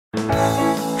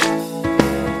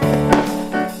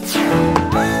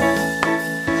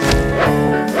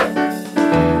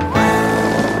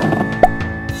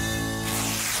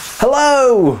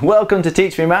Hello! Welcome to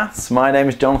Teach Me Maths. My name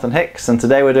is Jonathan Hicks and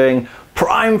today we're doing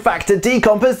prime factor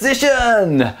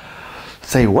decomposition!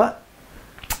 Say what?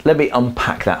 Let me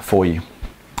unpack that for you.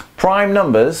 Prime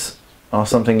numbers are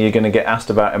something you're going to get asked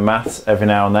about in maths every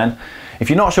now and then. If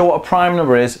you're not sure what a prime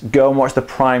number is, go and watch the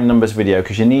prime numbers video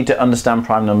because you need to understand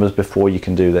prime numbers before you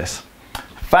can do this.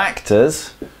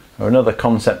 Factors are another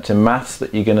concept in maths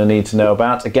that you're going to need to know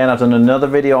about. Again, I've done another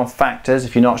video on factors.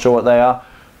 If you're not sure what they are,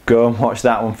 go and watch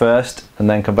that one first and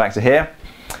then come back to here.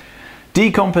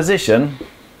 Decomposition,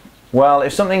 well,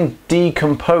 if something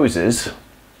decomposes,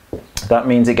 that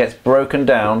means it gets broken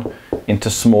down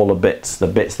into smaller bits, the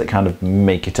bits that kind of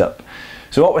make it up.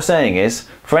 So what we're saying is,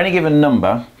 for any given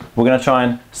number, we're going to try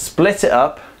and split it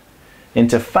up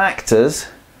into factors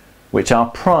which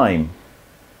are prime.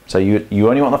 So you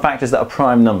only want the factors that are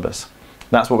prime numbers.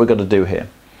 That's what we've got to do here.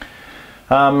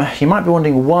 You might be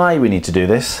wondering why we need to do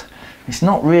this. It's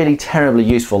not really terribly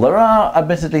useful. There are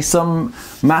admittedly some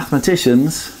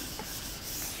mathematicians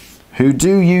who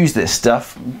do use this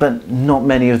stuff, but not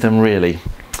many of them really.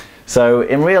 So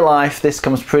in real life this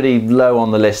comes pretty low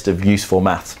on the list of useful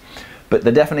maths, but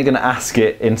they're definitely going to ask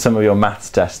it in some of your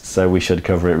maths tests, so we should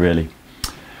cover it really.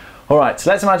 Alright, so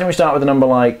let's imagine we start with a number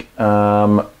like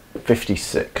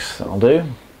 56. That'll do.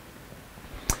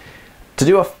 To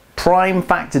do a prime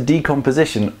factor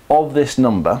decomposition of this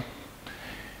number,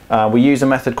 we use a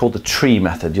method called the tree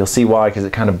method. You'll see why, because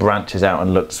it kind of branches out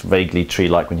and looks vaguely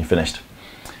tree-like when you're finished.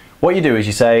 What you do is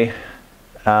you say,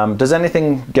 does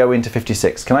anything go into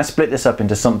 56? Can I split this up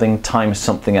into something times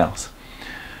something else?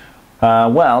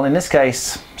 Well, in this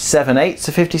case, 7/8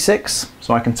 of 56.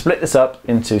 So I can split this up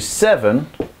into 7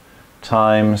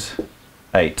 times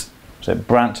 8. So it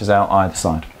branches out either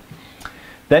side.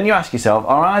 Then you ask yourself,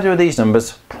 are either of these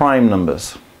numbers prime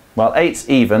numbers? Well, 8's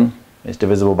even. It's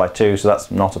divisible by 2, so that's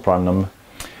not a prime number.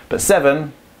 But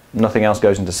 7, nothing else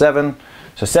goes into 7,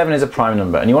 so 7 is a prime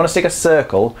number. And you want to stick a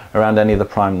circle around any of the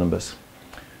prime numbers.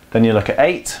 Then you look at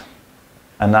 8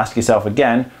 and ask yourself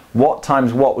again, what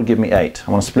times what would give me 8?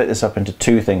 I want to split this up into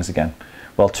two things again.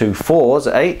 Well, 2 4s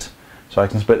are 8, so I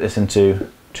can split this into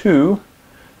 2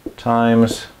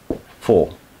 times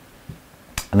 4.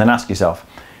 And then ask yourself,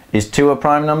 is 2 a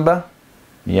prime number?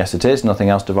 Yes, it is. Nothing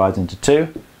else divides into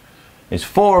 2. Is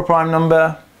 4 a prime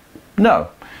number? No.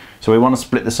 So we want to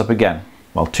split this up again.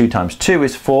 Well, 2 times 2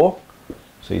 is 4.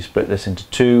 So you split this into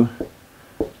 2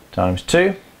 times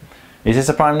 2. Is this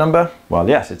a prime number? Well,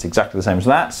 yes, it's exactly the same as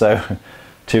that. So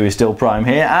 2 is still prime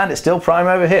here and it's still prime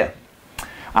over here.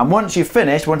 And once you've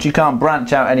finished, once you can't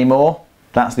branch out anymore,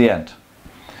 that's the end.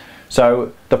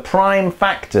 So the prime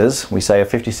factors, we say, of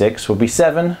 56 will be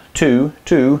 7, 2,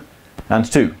 2 and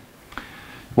 2.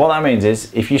 What that means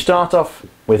is, if you start off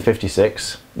with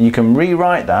 56, you can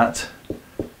rewrite that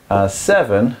as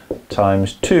 7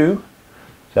 times 2,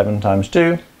 7 times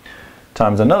 2,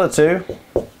 times another 2,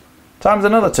 times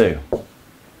another 2.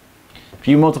 If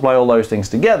you multiply all those things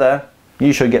together,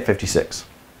 you should get 56.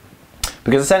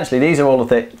 Because essentially these are all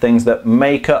the things that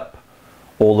make up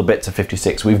all the bits of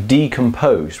 56. We've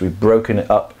decomposed, we've broken it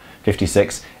up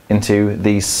 56 into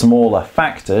these smaller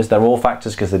factors. They're all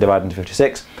factors because they divide into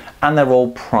 56, and they're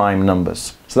all prime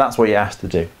numbers. So that's what you're asked to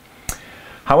do.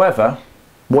 However,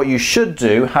 what you should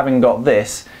do, having got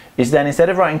this, is then instead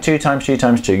of writing 2 times 2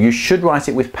 times 2, you should write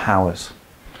it with powers.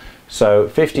 So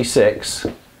 56,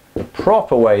 the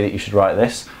proper way that you should write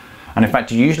this, and in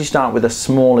fact you usually start with the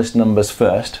smallest numbers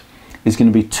first, is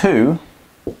going to be 2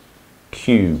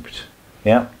 cubed.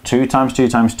 Yeah, 2 times 2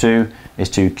 times 2 is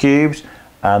 2 cubed,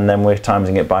 and then we're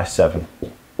timesing it by 7.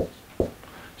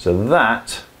 So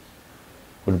that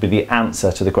would be the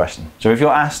answer to the question. So if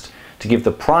you're asked to give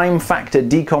the prime factor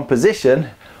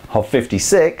decomposition of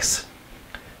 56,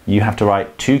 you have to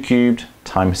write 2 cubed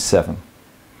times 7.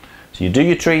 So you do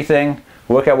your tree thing,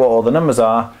 work out what all the numbers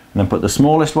are, and then put the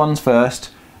smallest ones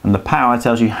first, and the power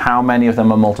tells you how many of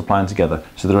them are multiplying together.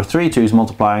 So there are 3 2's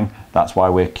multiplying, that's why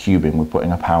we're cubing, we're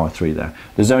putting a power 3 there.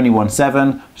 There's only one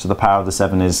 7, so the power of the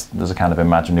 7 is, there's a kind of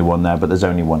imaginary one there, but there's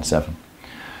only one 7.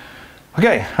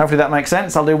 Okay, hopefully that makes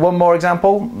sense. I'll do one more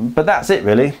example, but that's it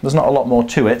really. There's not a lot more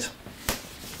to it.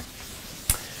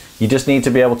 You just need to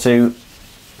be able to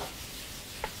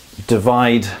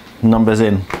divide numbers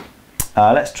in.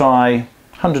 Let's try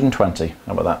 120.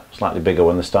 How about that? Slightly bigger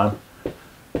one this time.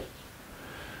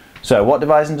 So what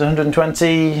divides into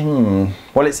 120?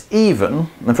 Well, it's even,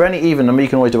 and for any even number you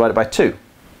can always divide it by 2.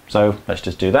 So let's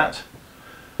just do that.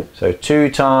 So 2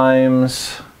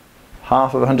 times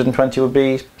half of 120 would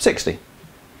be 60.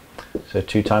 So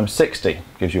 2 times 60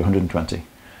 gives you 120.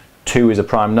 2 is a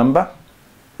prime number,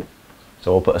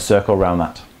 so we'll put a circle around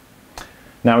that.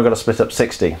 Now we've got to split up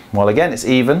 60. Well, again, it's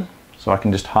even, so I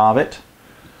can just halve it.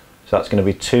 So that's going to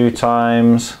be 2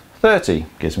 times 30,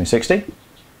 gives me 60.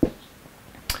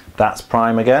 That's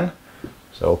prime again,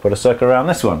 so we'll put a circle around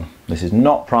this one. This is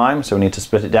not prime, so we need to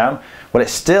split it down. Well,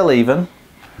 it's still even,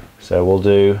 so we'll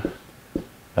do,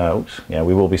 oops, yeah,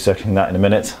 we will be circling that in a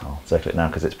minute. I'll circle it now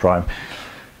because it's prime.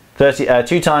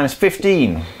 2 times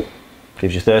 15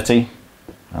 gives you 30,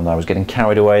 and I was getting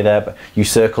carried away there, but you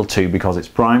circle 2 because it's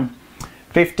prime.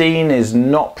 15 is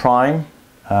not prime.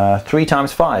 3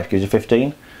 times 5 gives you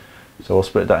 15, so we'll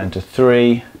split that into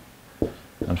 3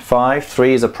 and 5.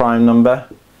 3 is a prime number,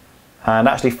 and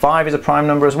actually 5 is a prime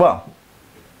number as well.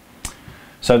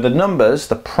 So the numbers,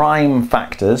 the prime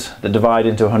factors that divide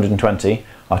into 120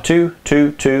 are 2,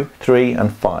 2, 2, 3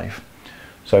 and 5.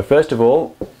 So first of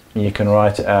all, you can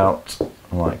write it out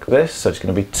like this. So it's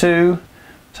going to be 2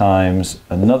 times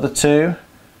another 2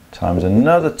 times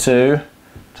another 2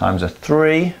 times a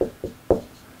 3,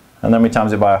 and then we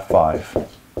times it by a 5.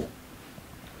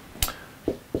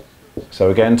 So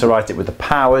again, to write it with the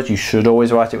powers, you should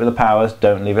always write it with the powers,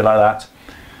 don't leave it like that.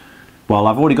 Well,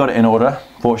 I've already got it in order.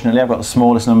 Fortunately, I've got the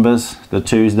smallest numbers, the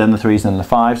 2's, then the 3's, then the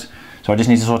 5's. So I just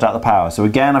need to sort out the power. So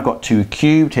again, I've got 2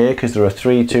 cubed here because there are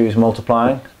 3 2's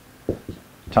multiplying,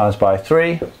 times by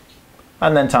 3,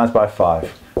 and then times by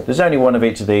 5. There's only one of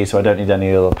each of these, so I don't need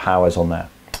any other powers on there.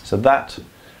 So that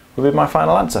will be my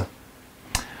final answer.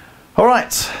 All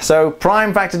right, so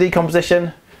prime factor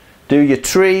decomposition, do your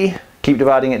tree, keep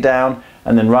dividing it down,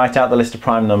 and then write out the list of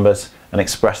prime numbers and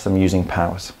express them using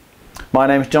powers. My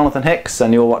name is Jonathan Hicks,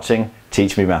 and you're watching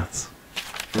Teach Me Maths.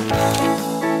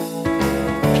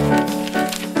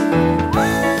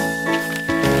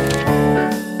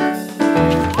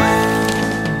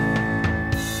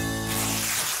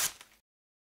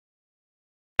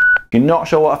 If you're not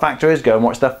sure what a factor is, go and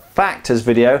watch the factors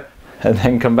video and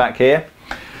then come back here.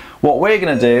 What we're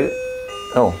going to do,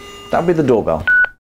 oh, that'll be the doorbell.